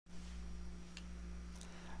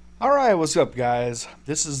Alright, what's up guys?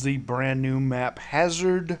 This is the brand new map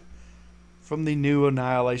Hazard from the new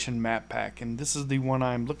Annihilation Map Pack, and this is the one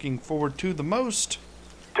I'm looking forward to the most.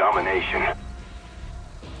 Domination.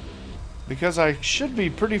 Because I should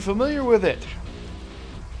be pretty familiar with it.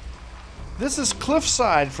 This is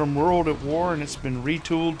Cliffside from World at War, and it's been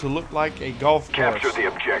retooled to look like a golf course. Capture the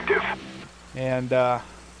objective. And, oh,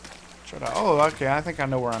 okay, I think I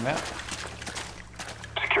know where I'm at.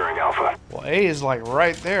 Securing Alpha. Well, A is like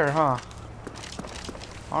right there, huh?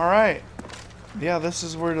 Alright. Yeah, this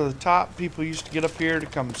is where to the top people used to get up here to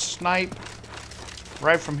come snipe.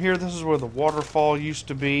 Right from here, this is where the waterfall used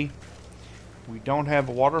to be. We don't have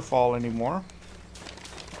a waterfall anymore.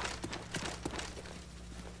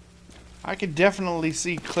 I could definitely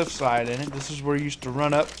see Cliffside in it. This is where you used to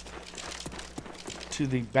run up to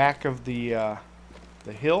the back of the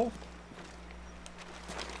hill.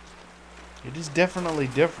 It is definitely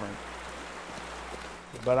different.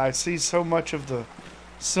 But I see so much of the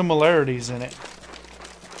similarities in it.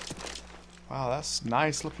 Wow, that's a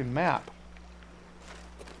nice looking map.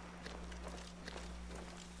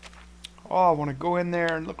 Oh, I want to go in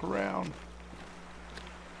there and look around.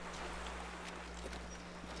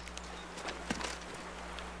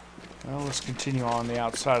 Well, let's continue on the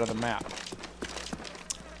outside of the map.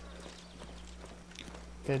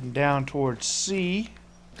 Heading down towards C.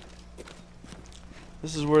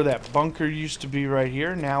 This is where that bunker used to be right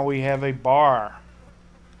here. Now we have a bar.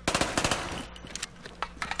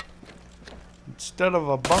 Instead of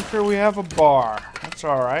a bunker, we have a bar. That's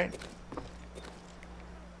alright.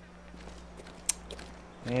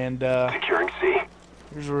 And, Securing C.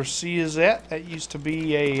 here's where C is at. That used to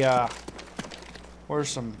be a, where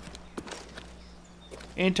some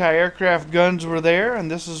anti-aircraft guns were there. And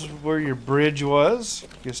this is where your bridge was.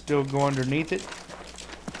 You can still go underneath it.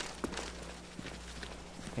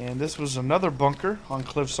 And this was another bunker on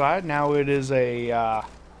Cliffside. Now it is a,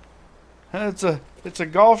 it's a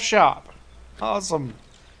golf shop. Awesome.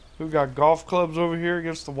 We've got golf clubs over here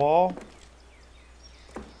against the wall.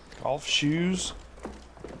 Golf shoes.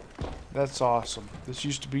 That's awesome. This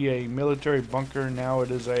used to be a military bunker. Now it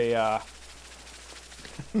is a,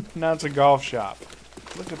 now it's a golf shop.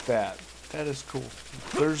 Look at that. That is cool.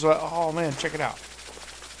 There's a, oh man, check it out.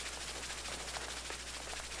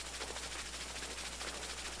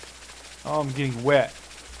 Oh, I'm getting wet.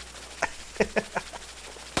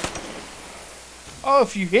 Oh,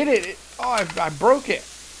 if you hit it, oh, I broke it.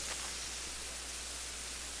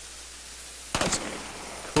 That's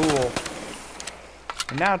cool.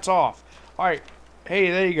 And now it's off. Alright,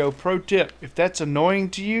 hey, there you go. Pro tip. If that's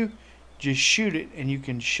annoying to you, just shoot it and you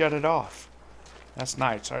can shut it off. That's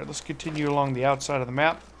nice. Alright, let's continue along the outside of the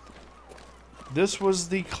map. This was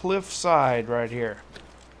the cliffside right here.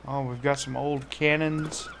 Oh, we've got some old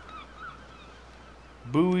cannons.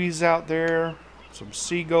 Buoys out there. Some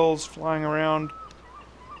seagulls flying around.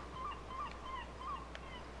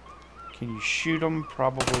 Can you shoot them?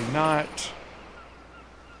 Probably not.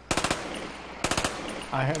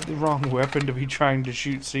 I have the wrong weapon to be trying to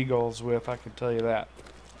shoot seagulls with, I can tell you that.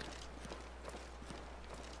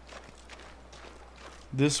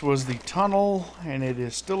 This was the tunnel, and it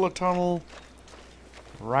is still a tunnel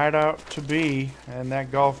right out to B, and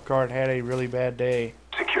that golf cart had a really bad day.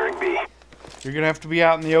 Securing B. You're going to have to be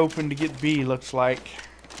out in the open to get B, looks like.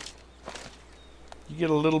 You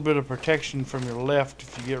get a little bit of protection from your left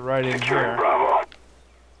if you get right in here. Bravo.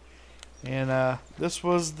 And this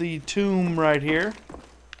was the tomb right here.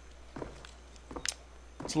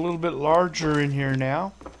 It's a little bit larger in here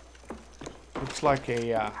now. Looks like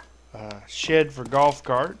a shed for golf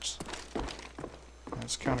carts.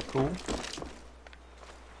 That's kind of cool.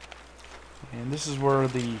 And this is where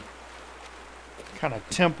the kind of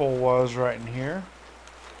temple was right in here.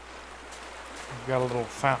 We've got a little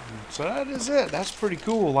fountain. So that is it. That's pretty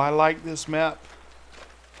cool. I like this map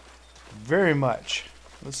very much.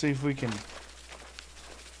 Let's see if we can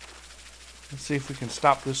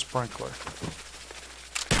stop this sprinkler.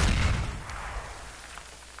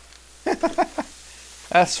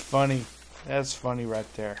 That's funny. That's funny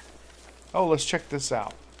right there. Oh, let's check this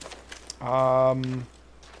out.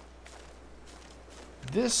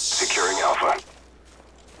 This Securing Alpha.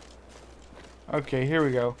 Okay, here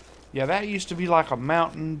we go. Yeah, that used to be like a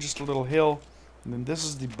mountain, just a little hill. And then this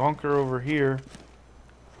is the bunker over here.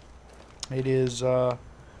 It is,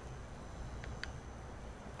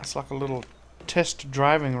 it's like a little test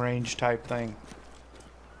driving range type thing.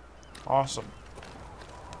 Awesome.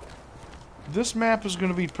 This map is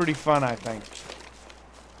going to be pretty fun, I think.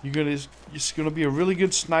 It's going to be a really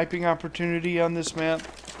good sniping opportunity on this map.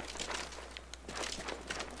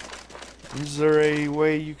 Is there a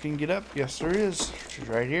way you can get up? Yes, there is. She's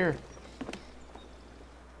right here.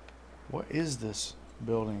 What is this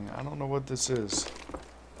building? I don't know what this is.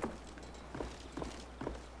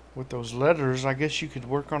 With those letters, I guess you could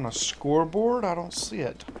work on a scoreboard? I don't see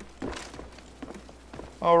it.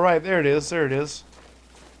 Oh, right, there it is. There it is.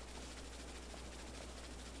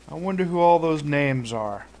 I wonder who all those names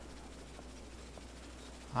are.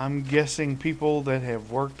 I'm guessing people that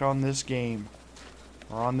have worked on this game.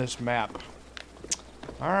 Or on this map.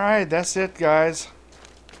 Alright, that's it, guys.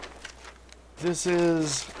 This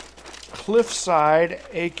is Cliffside,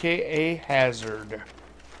 aka Hazard.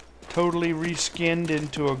 Totally reskinned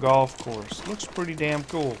into a golf course. Looks pretty damn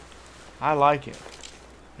cool. I like it.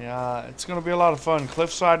 Yeah, it's going to be a lot of fun.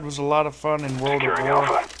 Cliffside was a lot of fun in World at Securing War.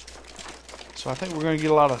 Alpha. So I think we're going to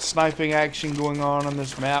get a lot of sniping action going on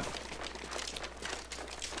this map.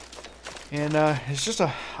 And it's just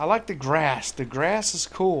I like the grass. The grass is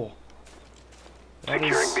cool. That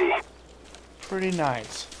Securing is B. pretty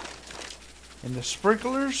nice. And the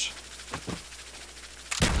sprinklers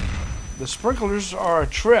are a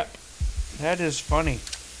trip. That is funny.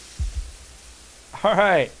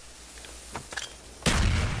 Alright.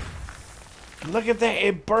 Look at that.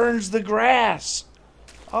 It burns the grass.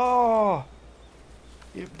 Oh.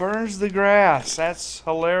 It burns the grass. That's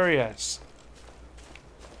hilarious.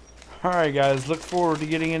 Alright guys, look forward to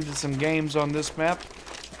getting into some games on this map.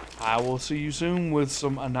 I will see you soon with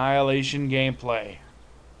some Annihilation gameplay.